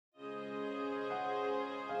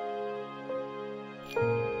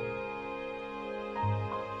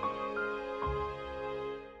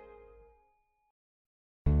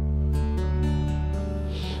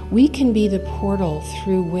We can be the portal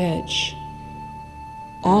through which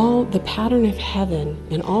all the pattern of heaven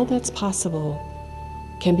and all that's possible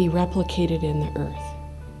can be replicated in the earth.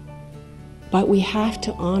 But we have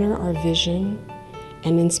to honor our vision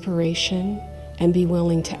and inspiration and be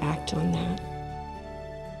willing to act on that.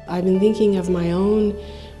 I've been thinking of my own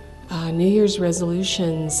New Year's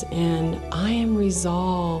resolutions, and I am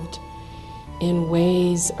resolved in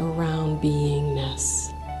ways around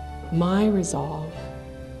beingness. My resolve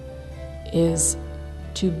is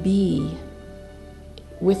to be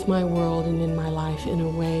with my world and in my life in a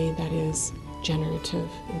way that is generative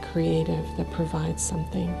and creative, that provides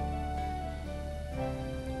something.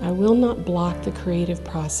 I will not block the creative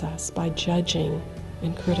process by judging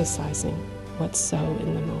and criticizing what's so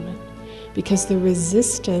in the moment, because the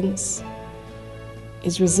resistance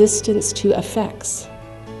is resistance to effects.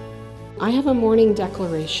 I have a morning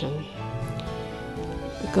declaration.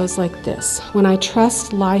 It goes like this: when I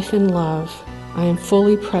trust life and love, I am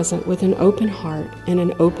fully present with an open heart and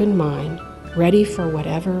an open mind, ready for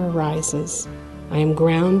whatever arises. I am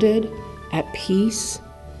grounded, at peace,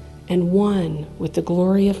 and one with the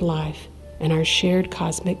glory of life and our shared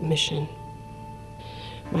cosmic mission.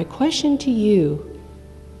 My question to you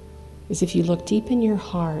is, if you look deep in your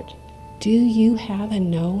heart, do you have a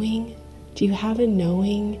knowing? Do you have a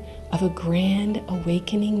knowing of a grand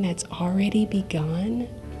awakening that's already begun?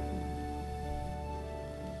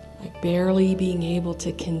 Like barely being able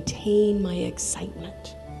to contain my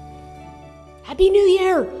excitement. Happy New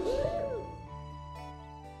Year!